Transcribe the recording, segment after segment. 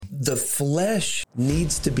the flesh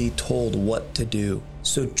needs to be told what to do.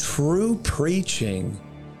 So true preaching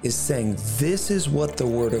is saying, this is what the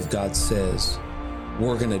Word of God says.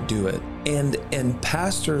 We're going to do it. And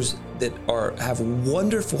pastors that have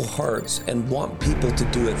wonderful hearts and want people to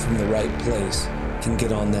do it from the right place can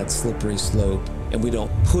get on that slippery slope, and we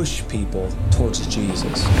don't push people towards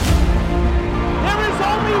Jesus. There is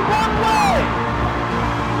only one way.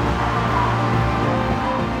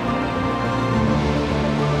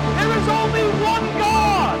 There is only one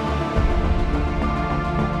God.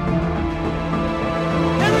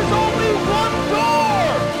 There is only one door,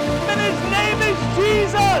 and his name is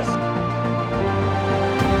Jesus.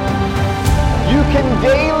 You can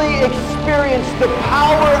daily experience the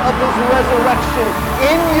power of his resurrection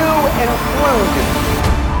in you and through you.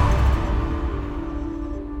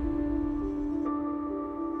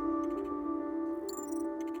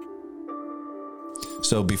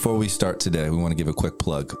 So before we start today, we want to give a quick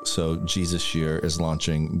plug. So Jesus Year is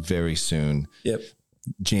launching very soon. Yep.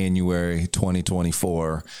 January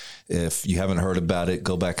 2024. If you haven't heard about it,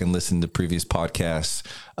 go back and listen to previous podcasts.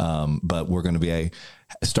 But we're going to be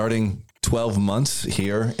starting 12 months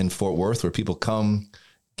here in Fort Worth, where people come,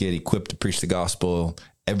 get equipped to preach the gospel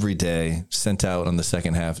every day, sent out on the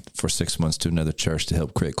second half for 6 months to another church to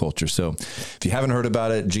help create culture. So if you haven't heard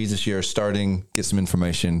about it, Jesus Year is starting, get some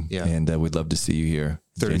information, and we'd love to see you here.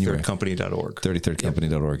 33rdcompany.org.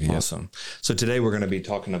 33rdcompany.org. Yep. Awesome. So today we're going to be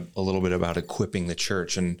talking a little bit about equipping the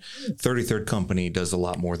church, and 33rd Company does a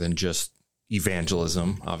lot more than just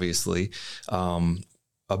evangelism, obviously.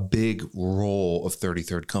 A big role of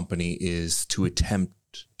 33rd Company is to attempt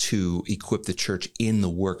to equip the church in the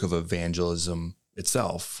work of evangelism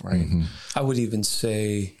itself, right? Mm-hmm. I would even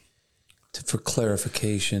say, for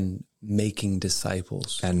clarification, making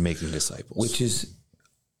disciples. And making disciples. Which is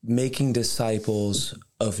making disciples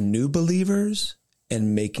of new believers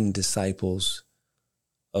and making disciples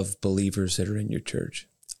of believers that are in your church.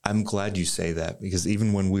 I'm glad you say that, because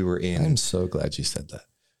even when we were I'm so glad you said that.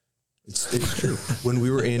 It's true. When we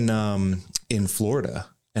were in Florida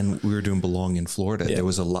and we were doing Belong in Florida,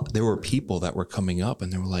 there were people that were coming up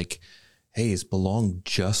and they were like, hey, is Belong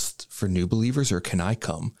just for new believers, or can I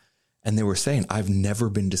come? And they were saying, I've never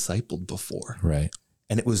been discipled before. Right.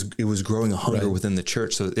 And it was growing a hunger within the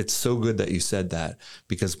church. So it's so good that you said that,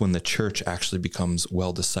 because when the church actually becomes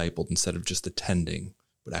well discipled instead of just attending,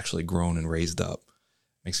 but actually grown and raised up,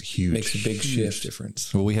 makes a big shift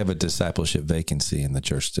difference. Well, we have a discipleship vacancy in the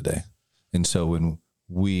church today. And so when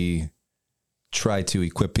we try to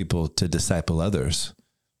equip people to disciple others,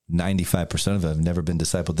 95% of them have never been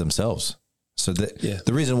discipled themselves. So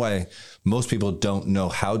the reason why most people don't know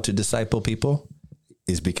how to disciple people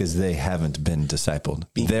is because they haven't been discipled.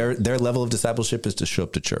 Their level of discipleship is to show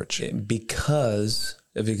up to church. Because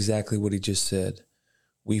of exactly what he just said.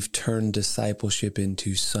 We've turned discipleship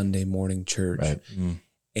into Sunday morning church. Right.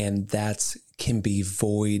 And that can be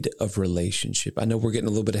void of relationship. I know we're getting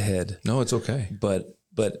a little bit ahead. No, it's okay. But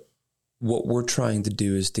what we're trying to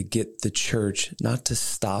do is to get the church not to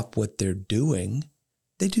stop what they're doing.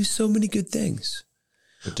 They do so many good things.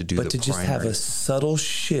 But to just have a subtle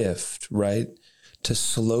shift, right? To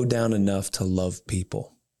slow down enough to love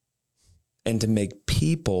people and to make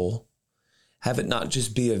people have it not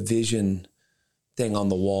just be a vision thing on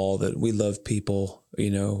the wall that we love people.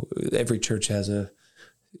 You know, every church has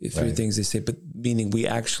three things they say, but meaning we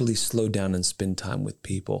actually slow down and spend time with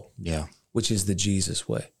people. Yeah. Which is the Jesus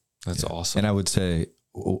way. That's awesome. And I would say,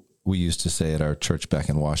 we used to say at our church back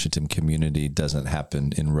in Washington, community doesn't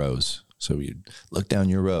happen in rows. So you look down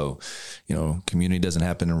your row, community doesn't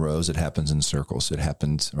happen in rows. It happens in circles. It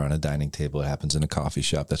happens around a dining table. It happens in a coffee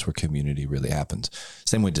shop. That's where community really happens.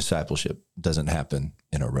 Same way discipleship doesn't happen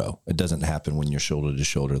in a row. It doesn't happen when you're shoulder to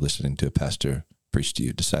shoulder listening to a pastor preach to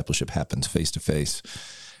you. Discipleship happens face to face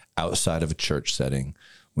outside of a church setting,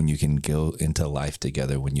 when you can go into life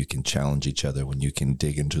together, when you can challenge each other, when you can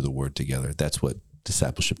dig into the word together. That's what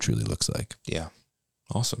discipleship truly looks like. Yeah.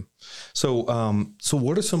 Awesome. So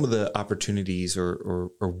what are some of the opportunities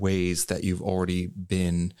or ways that you've already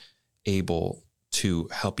been able to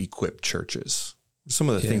help equip churches? Some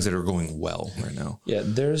of the things that are going well right now. Yeah,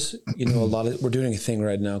 there's, a lot of, we're doing a thing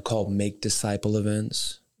right now called Make Disciple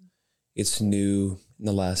events. It's new in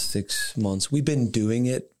the last 6 months. We've been doing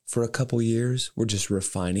it for a couple years. We're just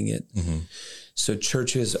refining it. Mm-hmm. So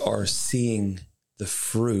churches are seeing the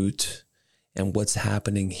fruit and what's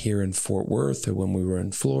happening here in Fort Worth, or when we were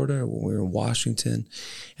in Florida, or when we were in Washington,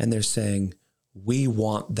 and they're saying, we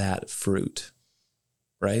want that fruit,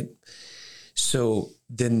 right? So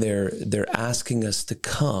then they're asking us to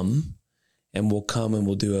come, and we'll come and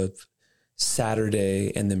we'll do a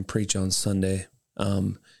Saturday and then preach on Sunday.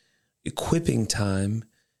 equipping time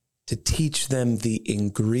to teach them the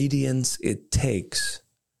ingredients it takes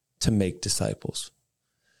to make disciples,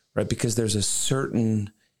 right? Because there's a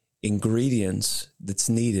certain ingredients that's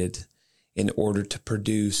needed in order to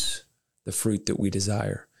produce the fruit that we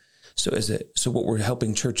desire. So what we're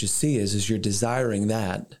helping churches see is you're desiring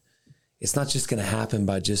that. It's not just going to happen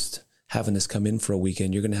by just having us come in for a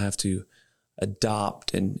weekend. You're going to have to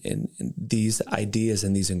adopt and these ideas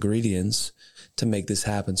and these ingredients to make this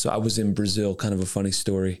happen. So I was in Brazil, kind of a funny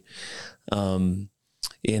story, in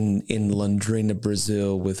Londrina,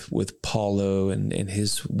 Brazil with Paulo and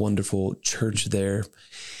his wonderful church there.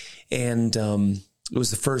 And it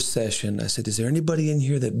was the first session. I said, is there anybody in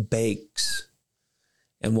here that bakes?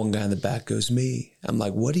 And one guy in the back goes, me. I'm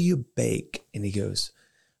like, what do you bake? And he goes,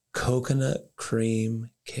 coconut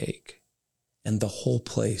cream cake. And the whole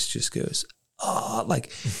place just goes, oh,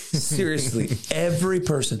 like seriously, every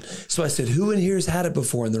person. So I said, who in here has had it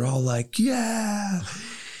before? And they're all like, yeah.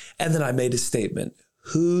 And then I made a statement.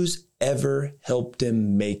 Who's ever helped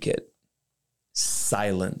him make it?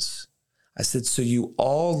 Silence. I said, so you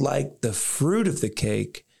all like the fruit of the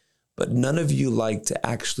cake, but none of you like to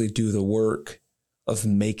actually do the work of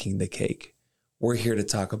making the cake. We're here to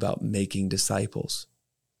talk about making disciples.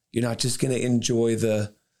 You're not just going to enjoy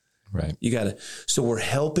the, right. You got to. So we're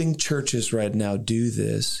helping churches right now do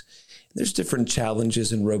this. There's different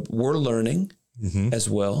challenges and we're learning as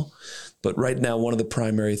well. But right now, one of the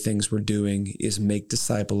primary things we're doing is make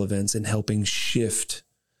disciple events and helping shift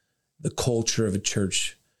the culture of a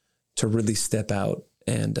church to really step out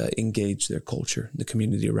and engage their culture, the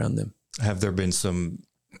community around them. Have there been some,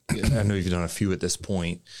 I know you've done a few at this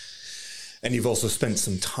point, and you've also spent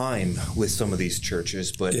some time with some of these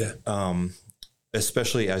churches, but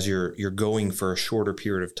especially as you're going for a shorter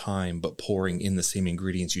period of time, but pouring in the same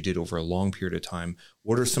ingredients you did over a long period of time,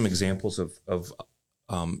 what are some examples of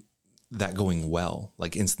that going well?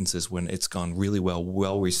 Like instances when it's gone really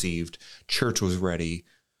well received, church was ready.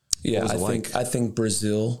 Yeah, I think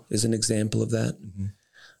Brazil is an example of that. Mm-hmm.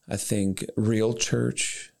 I think Real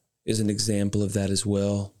Church is an example of that as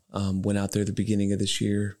well. Went out there at the beginning of this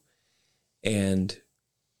year, and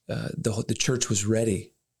the church was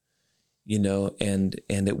ready, and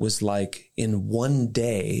it was like in one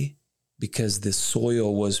day, because the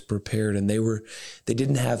soil was prepared, and they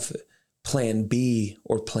didn't have plan B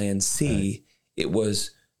or plan C. Right. It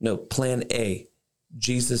was plan A.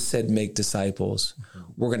 Jesus said, make disciples.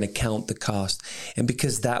 Mm-hmm. We're going to count the cost. And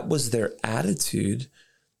because that was their attitude,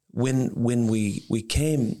 when we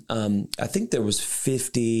came, I think there was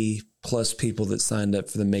 50 plus people that signed up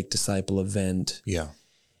for the Make Disciple event. Yeah.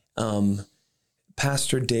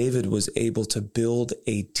 Pastor David was able to build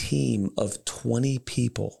a team of 20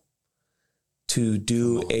 people to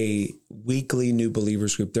do a weekly new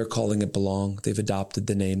believers group. They're calling it Belong. They've adopted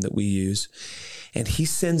the name that we use. And he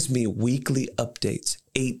sends me weekly updates.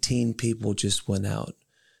 18 people just went out.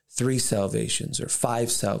 3 salvations or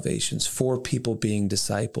 5 salvations, 4 people being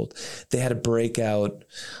discipled. They had a breakout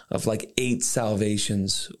of like 8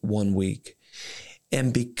 salvations one week.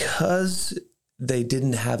 And because they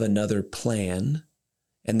didn't have another plan,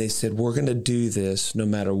 and they said, we're going to do this no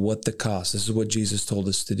matter what the cost. This is what Jesus told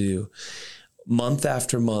us to do. Month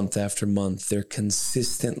after month after month, they're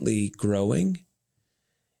consistently growing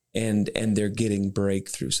and they're getting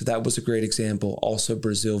breakthrough. So that was a great example. Also,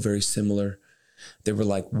 Brazil, very similar. They were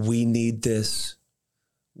like, we need this.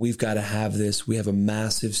 We've got to have this. We have a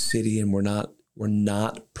massive city and we're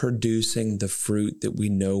not producing the fruit that we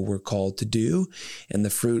know we're called to do. And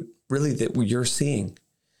the fruit really that you're seeing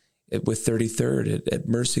with 33rd at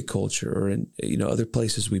Mercy Culture or in other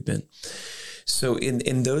places we've been. So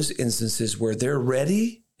in those instances where they're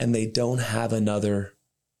ready and they don't have another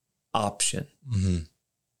option, mm-hmm.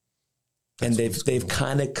 and they've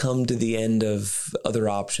kind of come to the end of other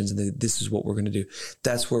options, and this is what we're going to do.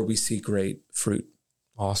 That's where we see great fruit.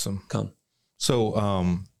 Awesome. Come.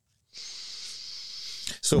 So,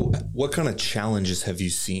 so what kind of challenges have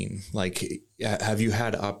you seen? Like, have you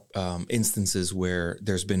had instances where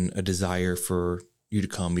there's been a desire for you to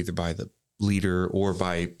come either by the leader or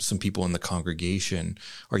by some people in the congregation?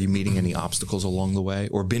 Are you meeting any obstacles along the way,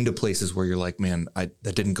 or been to places where you're like, man,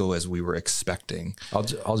 that didn't go as we were expecting?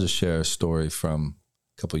 I'll just share a story from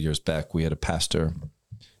a couple of years back. We had a pastor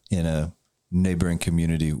in a neighboring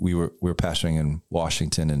community. We were pastoring in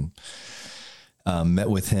Washington and met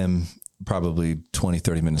with him probably 20,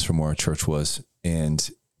 30 minutes from where our church was. And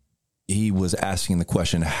he was asking the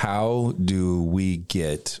question, how do we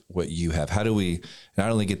get what you have? How do we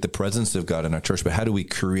not only get the presence of God in our church, but how do we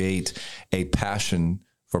create a passion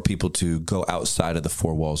for people to go outside of the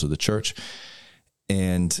 4 walls of the church?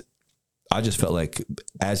 And I just felt like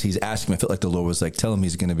as he's asking me, I felt like the Lord was like, tell him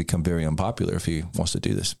he's going to become very unpopular if he wants to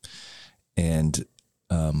do this. And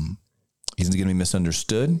he's going to be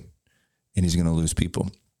misunderstood and he's going to lose people.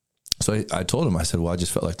 So I told him, I said, well, I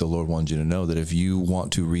just felt like the Lord wanted you to know that if you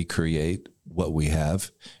want to recreate what we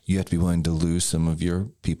have, you have to be willing to lose some of your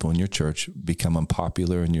people in your church, become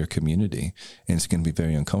unpopular in your community, and it's going to be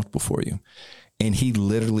very uncomfortable for you. And he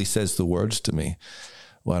literally says the words to me,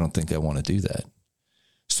 well, I don't think I want to do that.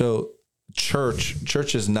 So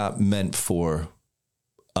church is not meant for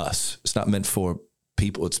us. It's not meant for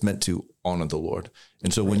people. It's meant to honor the Lord.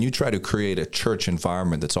 And so when you try to create a church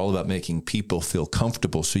environment that's all about making people feel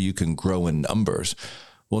comfortable so you can grow in numbers,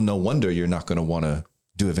 well, no wonder you're not going to want to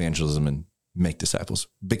do evangelism and make disciples,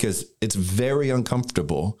 because it's very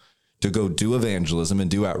uncomfortable to go do evangelism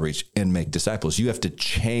and do outreach and make disciples. You have to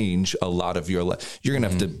change a lot of your life. You're going to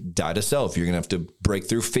have to die to self. You're going to have to break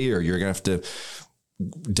through fear. You're going to have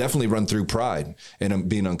to definitely run through pride and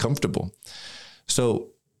being uncomfortable. So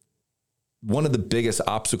one of the biggest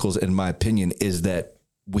obstacles, in my opinion, is that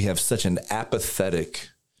we have such an apathetic,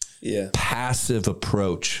 passive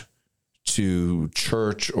approach to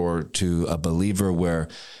church or to a believer, where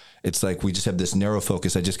it's like we just have this narrow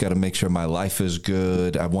focus. I just got to make sure my life is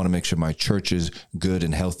good. I want to make sure my church is good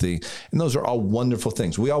and healthy. And those are all wonderful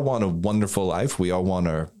things. We all want a wonderful life. We all want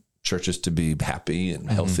our churches to be happy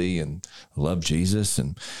and healthy and love Jesus.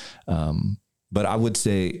 And but I would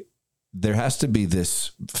say there has to be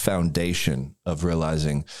this foundation of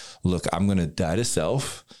realizing, look, I'm going to die to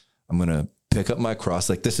self. I'm going to pick up my cross.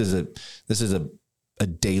 Like this is a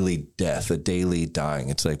daily death, a daily dying.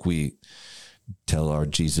 It's like we tell our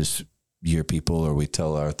Jesus year people, or we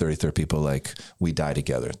tell our 33rd people, like, we die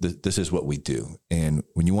together. This is what we do. And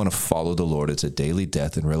when you want to follow the Lord, it's a daily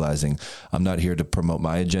death, and realizing I'm not here to promote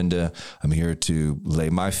my agenda. I'm here to lay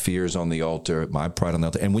my fears on the altar, my pride on the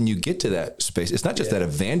altar. And when you get to that space, it's not just that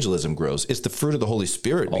evangelism grows, it's the fruit of the Holy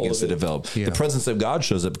Spirit begins to develop. Yeah. The presence of God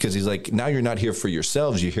shows up, because he's like, now you're not here for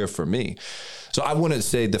yourselves, you're here for me. So I wouldn't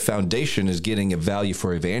say the foundation is getting a value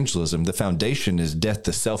for evangelism. The foundation is death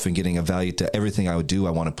to self and getting a value to everything I would do.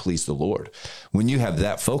 I want to please the Lord. When you have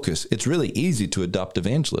that focus, it's really easy to adopt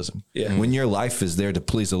evangelism. Yeah. When your life is there to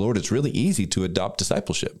please the Lord, it's really easy to adopt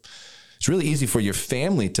discipleship. It's really easy for your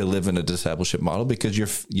family to live in a discipleship model, because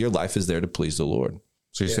your life is there to please the Lord.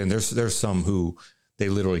 So you're saying there's some who they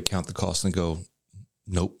literally count the cost and go,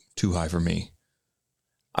 nope, too high for me.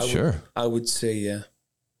 I would say, yeah.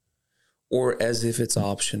 Or as if it's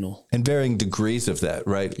optional. And varying degrees of that,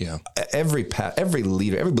 right? Yeah. Every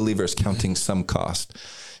leader, every believer is counting some cost.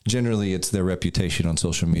 Generally, it's their reputation on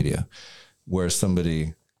social media, where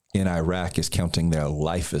somebody in Iraq is counting their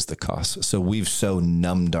life as the cost. So we've so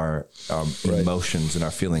numbed our emotions and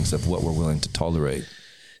our feelings of what we're willing to tolerate.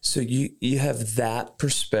 So you have that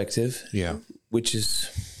perspective, which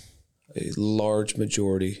is a large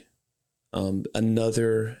majority.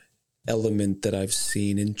 Another element that I've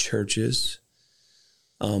seen in churches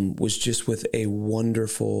was just with a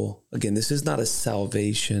wonderful, again, this is not a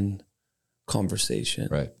salvation conversation,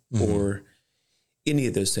 right? Or any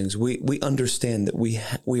of those things. We understand that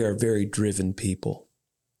we are very driven people.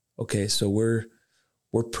 Okay, so we're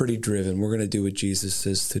pretty driven. We're going to do what Jesus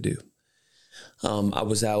says to do. I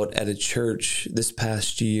was out at a church this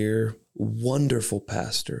past year, wonderful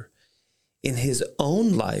pastor. In his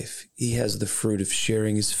own life, he has the fruit of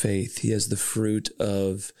sharing his faith. He has the fruit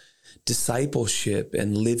of discipleship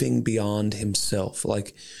and living beyond himself,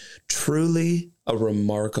 like truly a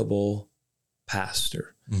remarkable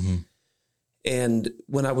pastor. Mm-hmm. And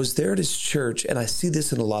when I was there at his church, and I see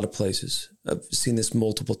this in a lot of places, I've seen this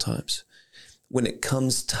multiple times, when it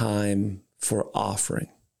comes time for offering,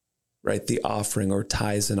 right? The offering, or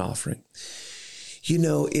tithes and offering. You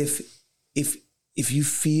know, if you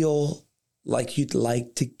feel like you'd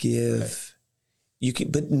like to give, you can,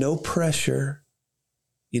 but no pressure,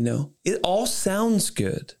 you know, it all sounds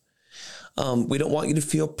good. We don't want you to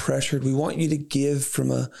feel pressured. We want you to give from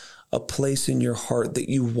a place in your heart that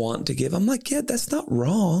you want to give. I'm like, yeah, that's not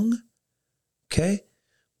wrong. Okay.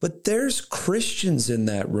 But there's Christians in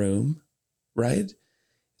that room, right,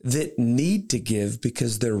 that need to give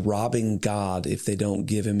because they're robbing God if they don't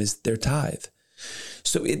give him their tithe.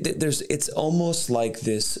 So it's almost like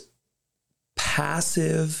this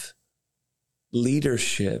passive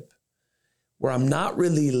leadership where I'm not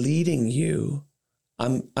really leading you.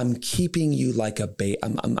 I'm keeping you like a baby.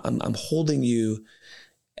 I'm holding you.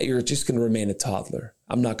 You're just going to remain a toddler.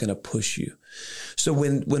 I'm not going to push you. So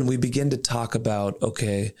when we begin to talk about,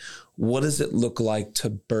 okay, what does it look like to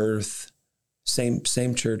birth, same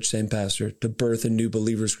church, same pastor, to birth a new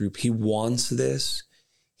believers group? He wants this.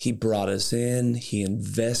 He brought us in. He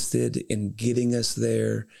invested in getting us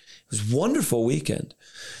there. It was a wonderful weekend.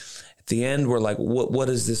 At the end, we're like, what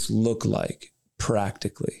does this look like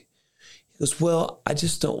practically? He goes, well, I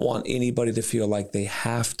just don't want anybody to feel like they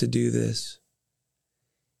have to do this.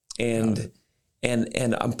 And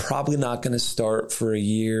I'm probably not going to start for a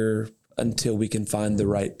year until we can find the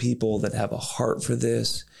right people that have a heart for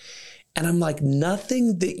this. And I'm like,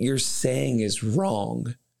 nothing that you're saying is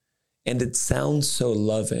wrong. And it sounds so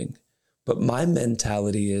loving. But my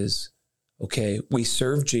mentality is, okay, we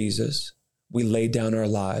serve Jesus. We lay down our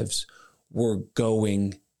lives. We're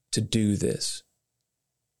going to do this.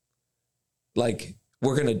 Like,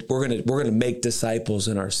 we're gonna make disciples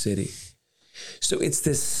in our city. So it's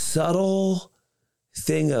this subtle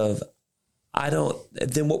thing of,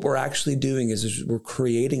 then what we're actually doing is we're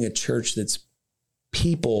creating a church that's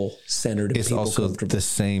people-centered. It's also the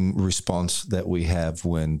same response that we have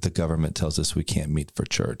when the government tells us we can't meet for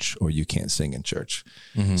church or you can't sing in church.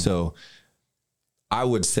 Mm-hmm. So I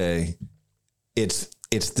would say it's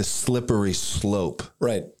the slippery slope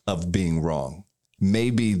of being wrong.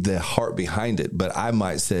 Maybe the heart behind it, but I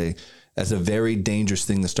might say that's a very dangerous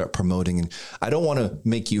thing to start promoting. And I don't want to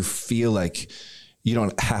make you feel like you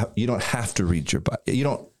don't have to read your Bible. You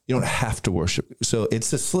don't have to worship. So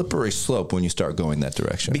it's a slippery slope when you start going that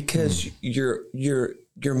direction. Because your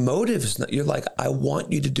motive is not, you're like, I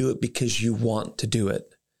want you to do it because you want to do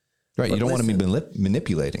it. Right. But you don't want to be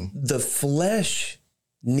manipulating. The flesh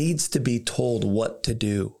needs to be told what to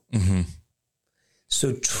do. Mm-hmm.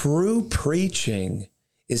 So true preaching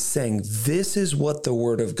is saying, this is what the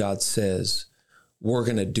word of God says. We're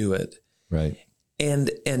going to do it. Right.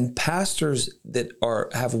 And pastors that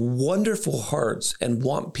have wonderful hearts and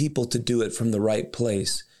want people to do it from the right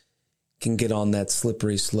place can get on that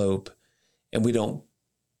slippery slope, and we don't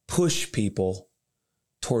push people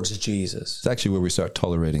towards Jesus. It's actually where we start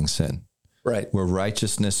tolerating sin. Right. Where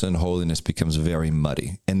righteousness and holiness becomes very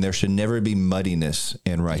muddy. And there should never be muddiness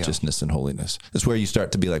in righteousness and holiness. It's where you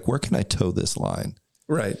start to be like, where can I toe this line?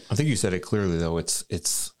 Right. I think you said it clearly, though.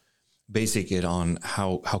 It's basic it on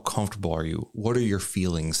how comfortable are you? What are your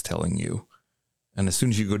feelings telling you? And as soon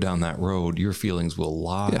as you go down that road, your feelings will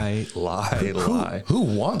lie. Who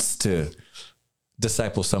wants to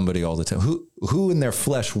disciple somebody all the time? Who in their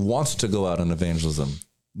flesh wants to go out on evangelism?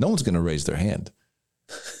 No one's going to raise their hand.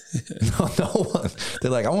 No one.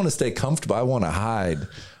 They're like, I want to stay comfortable. I want to hide.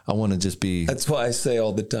 I want to just be. That's why I say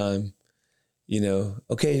all the time,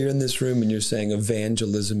 okay, you're in this room and you're saying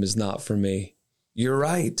evangelism is not for me. You're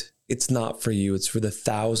right. It's not for you. It's for the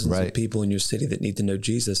thousands of people in your city that need to know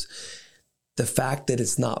Jesus. The fact that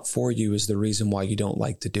it's not for you is the reason why you don't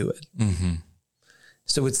like to do it. Mm-hmm.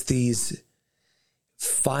 So it's these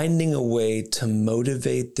finding a way to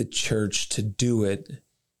motivate the church to do it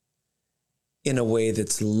in a way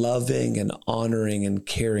that's loving and honoring and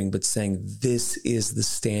caring, but saying this is the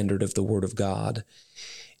standard of the Word of God.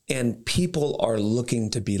 And people are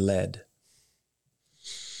looking to be led.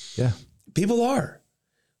 Yeah. People are.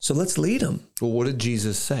 So let's lead them. Well, what did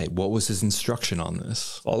Jesus say? What was his instruction on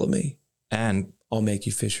this? Follow me. And I'll make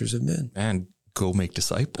you fishers of men. And go make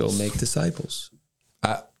disciples. Go make disciples.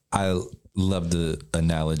 I love the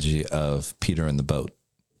analogy of Peter in the boat.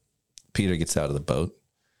 Peter gets out of the boat,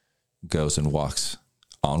 goes and walks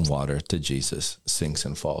on water to Jesus, sinks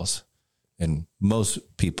and falls. And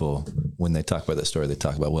most people, when they talk about that story, they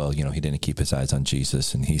talk about, well, he didn't keep his eyes on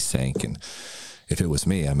Jesus and he sank. And if it was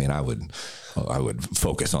me, I mean, I would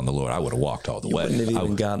focus on the Lord. I would have walked all the way. Wouldn't have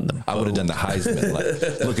even gotten them. I would have done the Heisman,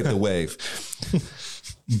 like, look at the wave.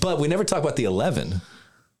 But we never talk about the 11.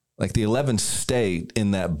 Like the 11 stayed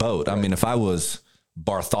in that boat. Right. I mean, if I was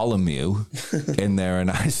Bartholomew in there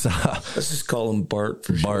and I saw, let's just call him Bart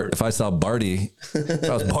for short. If I saw Barty, if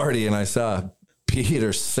I was Barty and I saw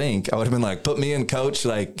Peter sink, I would have been like, put me in, coach.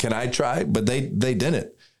 Like, can I try? But they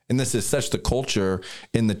didn't. And this is such the culture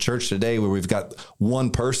in the church today where we've got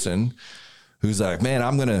one person who's like, man,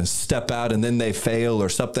 I'm going to step out, and then they fail or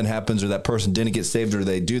something happens or that person didn't get saved or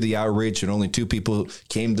they do the outreach and only 2 people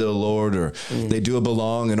came to the Lord or they do a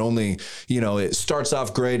belong and only, it starts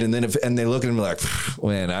off great. And then and they look at me like,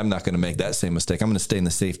 man, I'm not going to make that same mistake. I'm going to stay in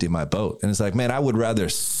the safety of my boat. And it's like, man, I would rather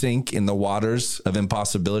sink in the waters of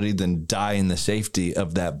impossibility than die in the safety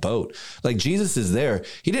of that boat. Like Jesus is there.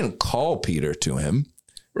 He didn't call Peter to him.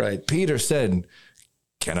 Right. Peter said,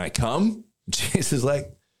 can I come? Jesus is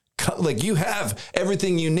like, come, like you have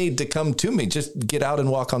everything you need to come to me. Just get out and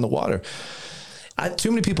walk on the water. Too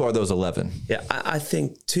many people are those 11. Yeah. I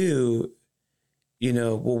think too,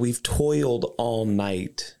 we've toiled all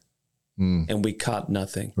night and we caught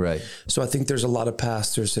nothing. Right. So I think there's a lot of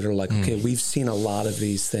pastors that are like, okay, we've seen a lot of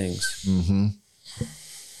these things. Mm-hmm.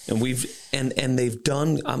 And they've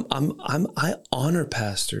done, I honor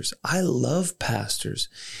pastors. I love pastors.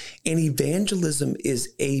 And evangelism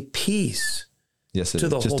is a piece to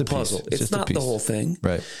the whole puzzle. It's not the whole thing.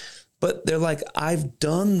 Right. But they're like, I've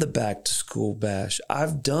done the back to school bash.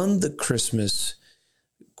 I've done the Christmas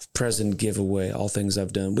present giveaway, all things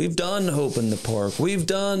I've done. We've done Hope in the Park. We've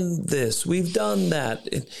done this. We've done that.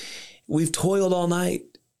 We've toiled all night.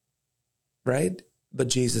 Right? But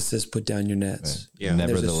Jesus says, put down your nets. Right. Yeah.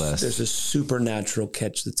 Nevertheless, there's a supernatural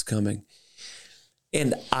catch that's coming.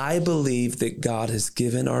 And I believe that God has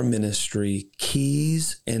given our ministry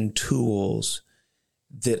keys and tools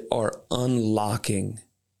that are unlocking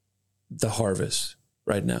the harvest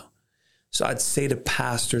right now. So I'd say to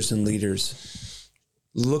pastors and leaders,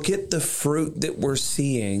 look at the fruit that we're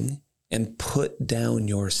seeing and put down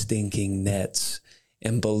your stinking nets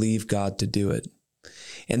and believe God to do it.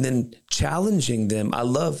 And then challenging them. I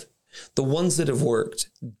love the ones that have worked.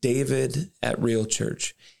 David at Real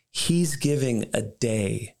Church, he's giving a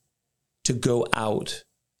day to go out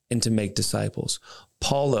and to make disciples.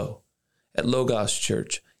 Paulo at Logos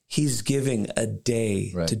Church, he's giving a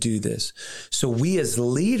day to do this. So we as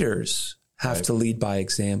leaders have to lead by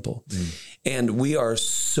example. And we are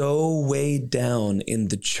so weighed down in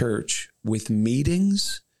the church with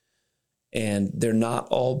meetings, and they're not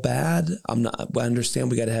all bad. I understand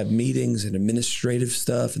we got to have meetings and administrative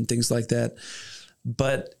stuff and things like that.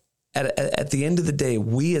 But at the end of the day,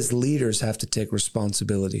 we as leaders have to take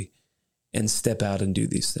responsibility and step out and do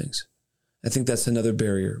these things. I think that's another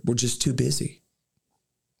barrier. We're just too busy.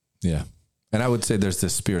 Yeah. And I would say there's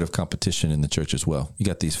this spirit of competition in the church as well. You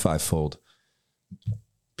got these fivefold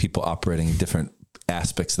people operating in different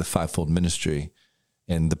aspects of the fivefold ministry.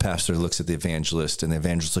 And the pastor looks at the evangelist, and the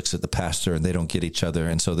evangelist looks at the pastor, and they don't get each other.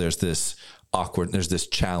 And so there's this there's this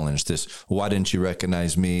challenge, why didn't you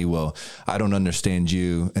recognize me? Well, I don't understand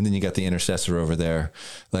you. And then you got the intercessor over there,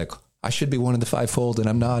 like, I should be one of the fivefold and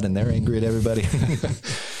I'm not, and they're angry at everybody.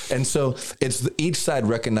 And so it's each side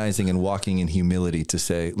recognizing and walking in humility to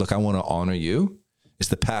say, look, I want to honor you. It's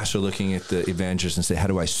the pastor looking at the evangelist and say, how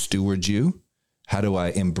do I steward you? How do I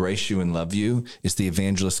embrace you and love you? It's the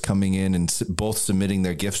evangelist coming in and both submitting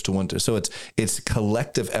their gifts to one. So it's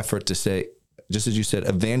collective effort to say, just as you said,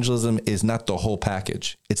 evangelism is not the whole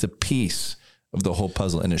package. It's a piece of the whole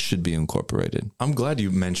puzzle, and it should be incorporated. I'm glad you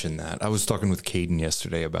mentioned that. I was talking with Caden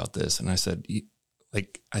yesterday about this, and I said,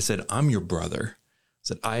 I'm your brother. I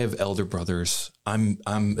said, I have elder brothers. I'm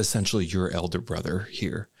essentially your elder brother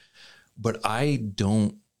here, but I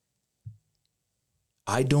don't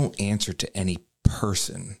answer to any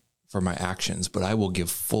person for my actions, but I will give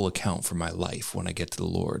full account for my life when I get to the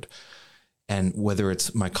Lord. And whether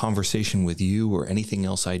it's my conversation with you or anything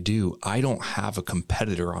else I do, I don't have a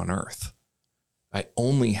competitor on earth. I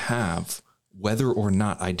only have whether or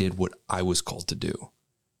not I did what I was called to do.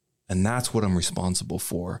 And that's what I'm responsible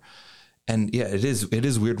for. And yeah, it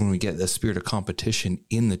is weird when we get a spirit of competition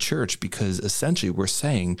in the church, because essentially we're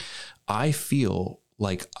saying, I feel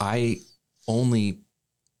like I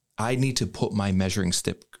need to put my measuring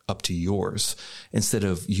stick up to yours instead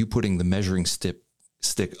of you putting the measuring stick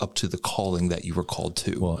up to the calling that you were called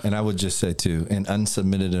to. Well, and I would just say too, an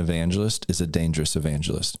unsubmitted evangelist is a dangerous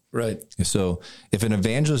evangelist. Right. So if an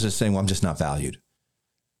evangelist is saying, well, I'm just not valued,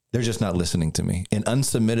 they're just not listening to me. An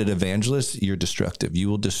unsubmitted evangelist, you're destructive. You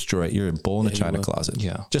will destroy. You're a bull in a china closet.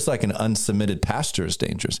 Yeah. Just like an unsubmitted pastor is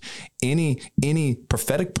dangerous. Any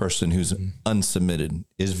prophetic person who's unsubmitted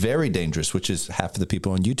is very dangerous, which is half of the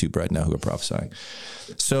people on YouTube right now who are prophesying.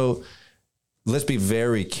 So let's be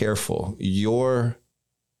very careful. Your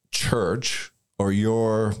church or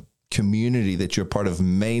your community that you're part of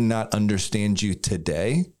may not understand you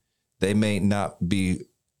today. They may not be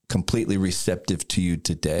completely receptive to you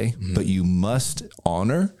today, but you must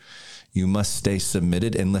honor, you must stay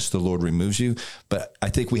submitted unless the Lord removes you. But I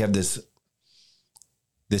think we have this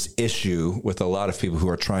issue with a lot of people who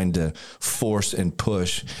are trying to force and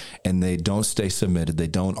push, and they don't stay submitted, they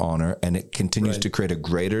don't honor, and it continues to create a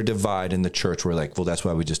greater divide in the church. We're like, well, that's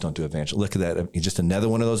why we just don't do evangelism. Look at that. He's just another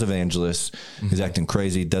one of those evangelists who's acting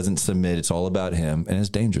crazy, doesn't submit. It's all about him, and it's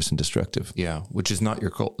dangerous and destructive. Yeah, which is not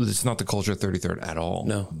it's not the culture of 33rd at all.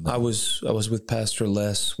 No. I was with Pastor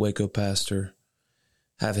Les, Waco pastor,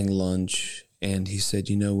 having lunch, and he said,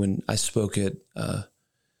 when I spoke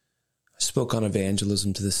on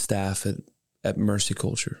evangelism to the staff at Mercy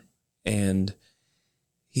Culture. And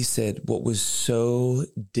he said, what was so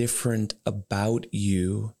different about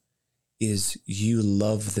you is you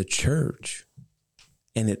love the church,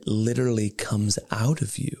 and it literally comes out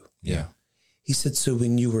of you. Yeah. He said, so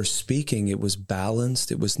when you were speaking, it was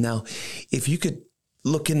balanced. It was now, if you could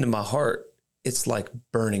look into my heart, it's like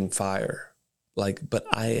burning fire. But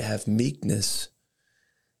I have meekness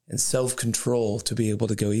and self-control to be able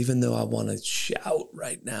to go, even though I want to shout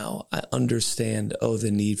right now, I understand,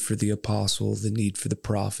 the need for the apostle, the need for the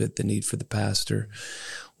prophet, the need for the pastor.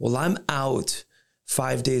 Well, I'm out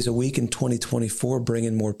 5 days a week in 2024,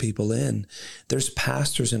 bringing more people in. There's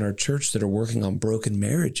pastors in our church that are working on broken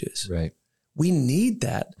marriages. Right. We need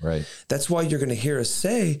that. Right. That's why you're going to hear us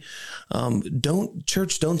say,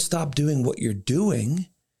 don't stop doing what you're doing.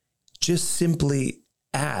 Just simply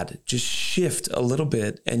just shift a little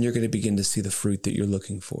bit, and you're going to begin to see the fruit that you're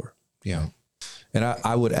looking for. Yeah. And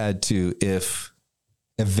I would add to, if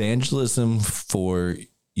evangelism for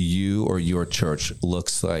you or your church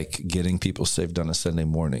looks like getting people saved on a Sunday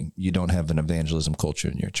morning, you don't have an evangelism culture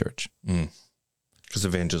in your church. Because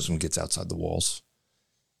evangelism gets outside the walls.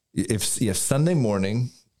 If Sunday morning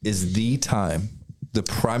is the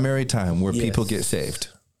primary time where people get saved,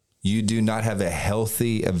 you do not have a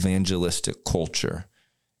healthy evangelistic culture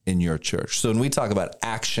in your church. So when we talk about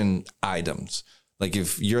action items, like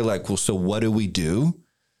if you're like, well, so what do we do?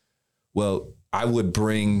 Well, I would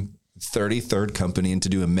bring 33rd Company in to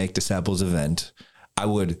do a Make Disciples event. I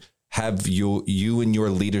would have you and your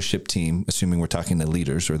leadership team, assuming we're talking to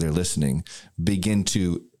leaders or they're listening, begin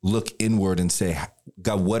to look inward and say,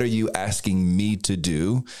 God, what are you asking me to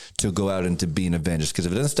do to go out and to be an evangelist? Because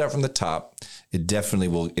if it doesn't start from the top, it definitely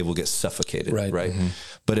will get suffocated. Right. Mm-hmm.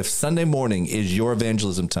 But if Sunday morning is your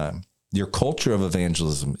evangelism time, your culture of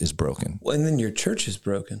evangelism is broken. Well, and then your church is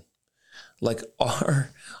broken. Like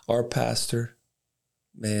our pastor,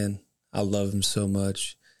 man, I love him so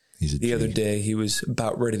much. The other day, he was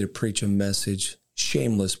about ready to preach a message.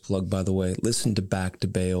 Shameless plug, by the way. Listen to Back to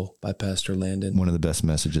Baal by Pastor Landon. One of the best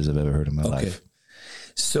messages I've ever heard in my life.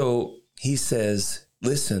 So he says,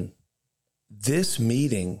 listen, this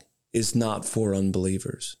meeting is not for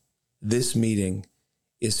unbelievers. This meeting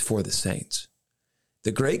is for the saints.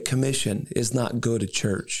 The Great Commission is not go to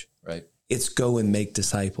church. Right. It's go and make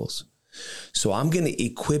disciples. So I'm going to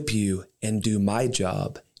equip you and do my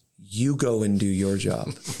job. You go and do your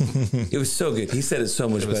job. It was so good. He said it so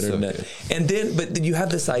much better than that. And then, but you have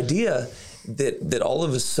this idea that all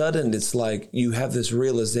of a sudden it's like you have this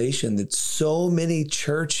realization that so many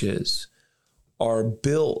churches are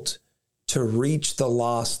built to reach the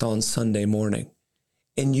lost on Sunday morning.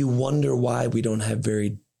 And you wonder why we don't have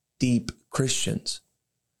very deep Christians,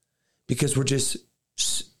 because we're just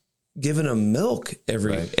giving them milk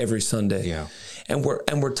every Sunday. Yeah. And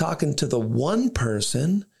we're talking to the one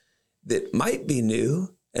person that might be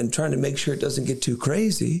new and trying to make sure it doesn't get too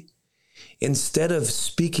crazy, instead of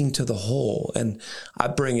speaking to the whole. And I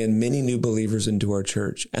bring in many new believers into our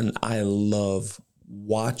church, and I love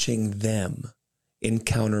watching them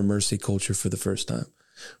encounter mercy culture for the first time.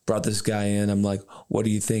 Brought this guy in. I'm like, what do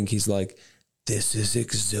you think? He's like, this is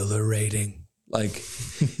exhilarating. Like,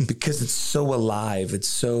 because it's so alive.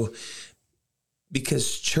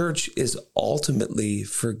 Because church is ultimately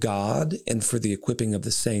for God and for the equipping of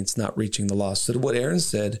the saints, not reaching the lost. So what Aaron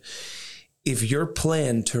said, if your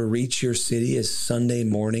plan to reach your city is Sunday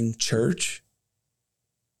morning church,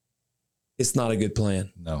 it's not a good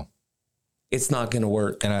plan. No. It's not going to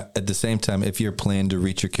work. And at the same time, if your plan to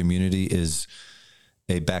reach your community is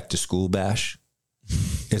a back to school bash,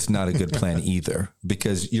 it's not a good plan either,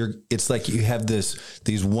 because it's like you have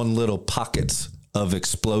these one little pockets of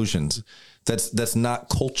explosions. That's not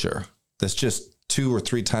culture. That's just 2 or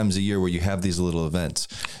 3 times a year where you have these little events.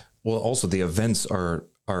 Well, also the events are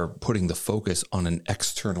putting the focus on an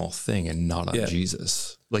external thing and not on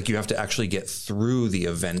Jesus. Like you have to actually get through the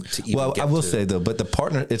event to even Well, get I will to say though, but the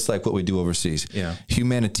partner, it's like what we do overseas. Yeah.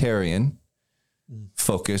 Humanitarian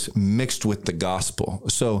focus mixed with the gospel.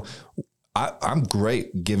 So I'm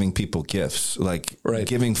great giving people gifts, like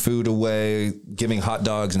giving food away, giving hot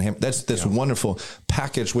dogs and ham. That's wonderful.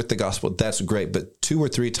 Packaged with the gospel, that's great. But 2 or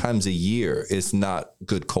 3 times a year is not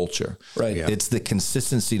good culture. Right. Yeah. It's the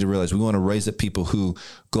consistency to realize we want to raise up people who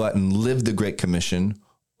go out and live the Great Commission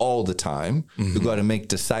all the time, who go out and make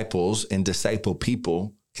disciples and disciple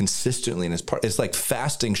people consistently. And it's like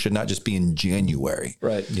fasting should not just be in January.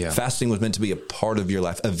 Right. Yeah. Fasting was meant to be a part of your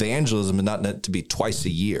life. Evangelism is not meant to be twice a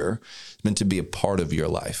year. It's meant to be a part of your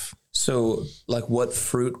life. So like what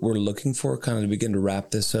fruit we're looking for, kind of to begin to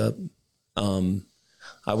wrap this up.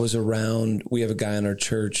 I was around, we have a guy in our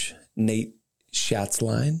church, Nate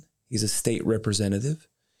Schatzline. He's a state representative.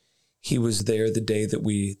 He was there the day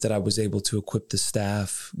that I was able to equip the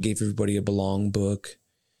staff, gave everybody a Belong book.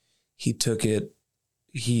 He took it.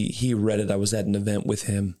 He read it. I was at an event with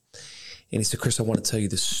him, and he said, Chris, I want to tell you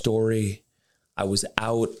this story. I was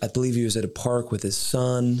out, I believe he was at a park with his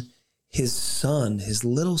son. his son, his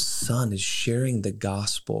little son, is sharing the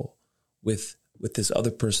gospel with this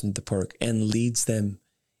other person at the park and leads them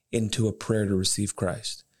into a prayer to receive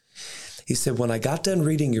Christ. He said, when I got done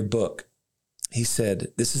reading your book, he said,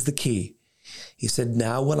 this is the key. He said,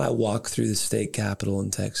 now when I walk through the state capitol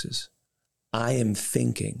in Texas, I am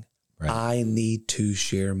thinking, I need to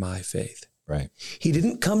share my faith. Right. He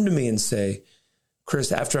didn't come to me and say,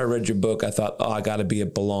 Chris, after I read your book, I thought, I got to be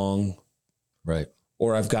at Belong. Right.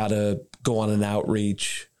 Or I've got to go on an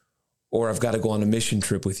outreach, or I've got to go on a mission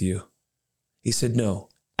trip with you. He said, no,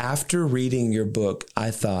 after reading your book,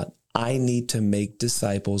 I thought I need to make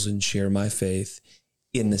disciples and share my faith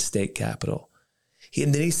in the state capitol.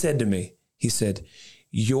 And then he said to me, he said,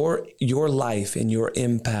 your life and your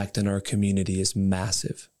impact in our community is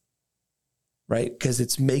massive, right? Because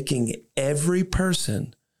it's making every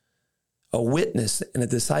person a witness and a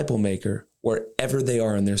disciple maker wherever they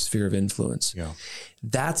are in their sphere of influence. Yeah.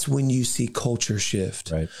 That's when you see culture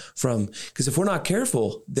shift from, because if we're not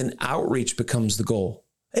careful, then outreach becomes the goal.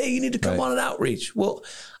 Hey, you need to come on an outreach. Well,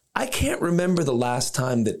 I can't remember the last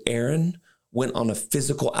time that Aaron went on a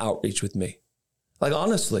physical outreach with me. Like,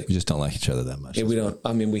 honestly. We just don't like each other that much. Yeah, we don't.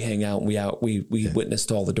 I mean, we hang out and we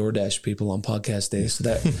witnessed all the DoorDash people on podcast days. So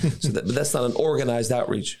but that's not an organized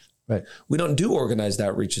outreach. Right. We don't do organized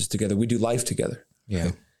outreaches together. We do life together.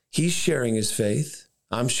 Yeah. He's sharing his faith.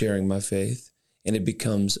 I'm sharing my faith. And it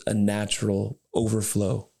becomes a natural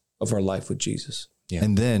overflow of our life with Jesus. Yeah.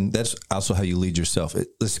 And then that's also how you lead yourself.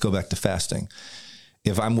 Let's go back to fasting.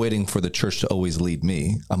 If I'm waiting for the church to always lead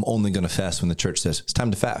me, I'm only going to fast when the church says it's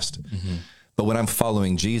time to fast. Mm-hmm. But when I'm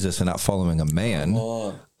following Jesus and not following a man,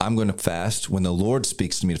 I'm going to fast when the Lord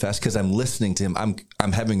speaks to me to fast because I'm listening to him.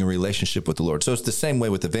 I'm having a relationship with the Lord. So it's the same way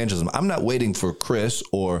with evangelism. I'm not waiting for Chris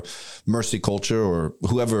or Mercy Culture or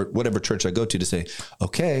whatever church I go to say,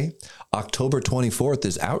 okay, October 24th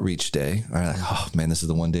is outreach day. I'm like, oh man, this is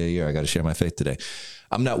the one day a year I got to share my faith today.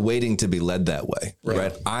 I'm not waiting to be led that way,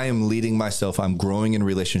 right? I am leading myself. I'm growing in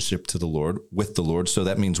relationship to the Lord, with the Lord. So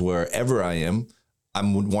that means wherever I am,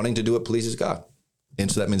 I'm wanting to do what pleases God. And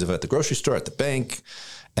so that means if I'm at the grocery store, at the bank,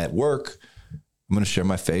 at work, I'm going to share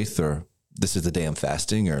my faith, or this is the day I'm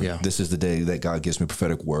fasting, or this is the day that God gives me a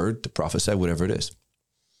prophetic word to prophesy, whatever it is.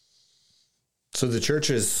 So the church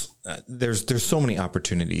is, there's so many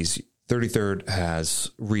opportunities. 33rd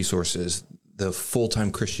has resources. The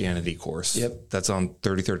full-time Christianity course. That's on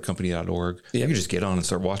 33rdcompany.org. You can just get on and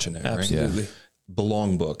start watching it. Absolutely. Right?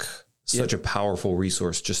 Belong book. Such a powerful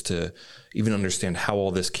resource just to even understand how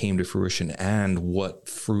all this came to fruition and what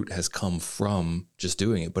fruit has come from just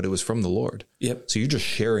doing it. But it was from the Lord. So you're just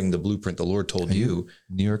sharing the blueprint the Lord told you.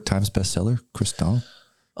 New York Times bestseller, Chris Dahl?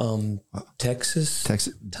 Texas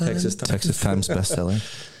Times bestseller?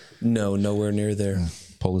 No, nowhere near there.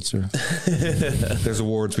 Pulitzer. There's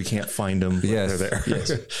awards. We can't find them. Yes. They're there.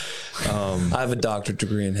 Yes. I have a doctorate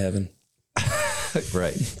degree in heaven.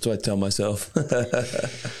 Right. That's what I tell myself.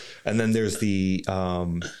 And then there's the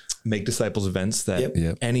Make Disciples events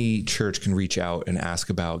that any church can reach out and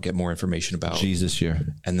ask about, get more information about. Jesus Year.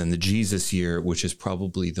 And then the Jesus Year, which is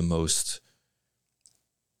probably the most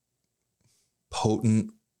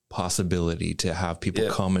potent possibility to have people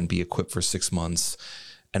come and be equipped for 6 months.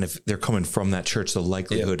 And if they're coming from that church, the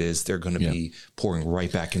likelihood is they're going to be pouring right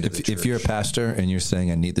back into the church. If you're a pastor and you're saying,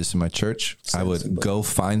 I need this in my church, I would go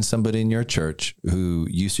find somebody in your church who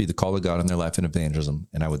you see the call of God in their life in evagelism.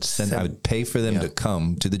 And I would pay for them to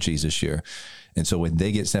come to the Jesus Year. And so when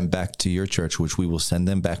they get sent back to your church, which we will send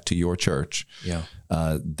them back to your church,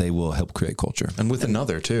 they will help create culture. And with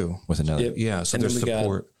another too. With another. Yeah. So and there's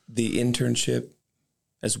support. The internship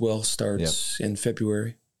as well starts in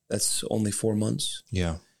February. That's only 4 months.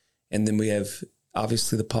 Yeah. And then we have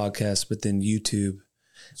obviously the podcast, but then YouTube.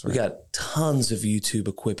 We got tons of YouTube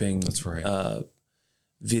equipping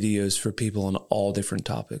videos for people on all different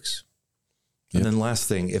topics. And then last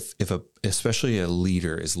thing, if especially a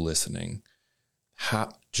leader is listening,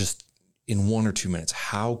 how, just in 1 or 2 minutes,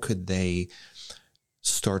 how could they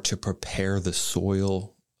start to prepare the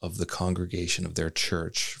soil of the congregation of their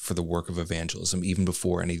church for the work of evangelism, even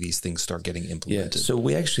before any of these things start getting implemented? So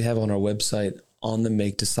we actually have on our website, on the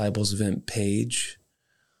Make Disciples event page,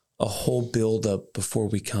 a whole build up before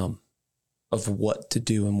we come of what to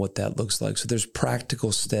do and what that looks like. So there's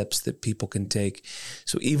practical steps that people can take.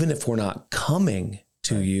 So even if we're not coming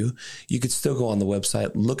to you, you could still go on the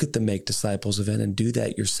website, look at the Make Disciples event and do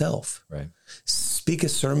that yourself. Speak a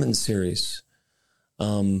sermon series,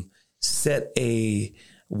 set a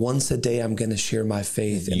once a day, I'm going to share my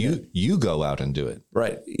faith. And you go out and do it.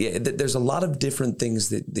 Right. Yeah. There's a lot of different things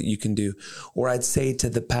that you can do. Or I'd say to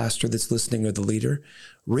the pastor that's listening or the leader,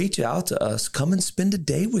 reach out to us, come and spend a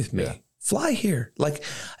day with me. Yeah. Fly here. Like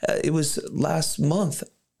it was last month.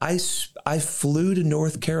 I flew to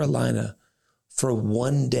North Carolina for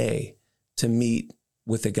one day to meet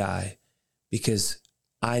with a guy because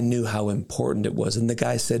I knew how important it was. And the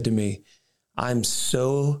guy said to me, I'm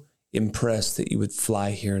so impressed that you would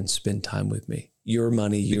fly here and spend time with me. Your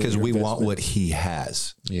money, because we investment. want what he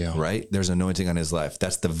has. Yeah. Right. There's anointing on his life.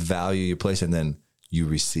 That's the value you place. And then you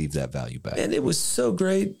receive that value back. And it was so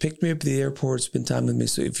great. Picked me up at the airport, spend time with me.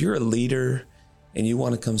 So if you're a leader and you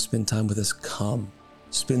want to come spend time with us, come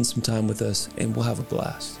spend some time with us and we'll have a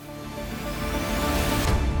blast.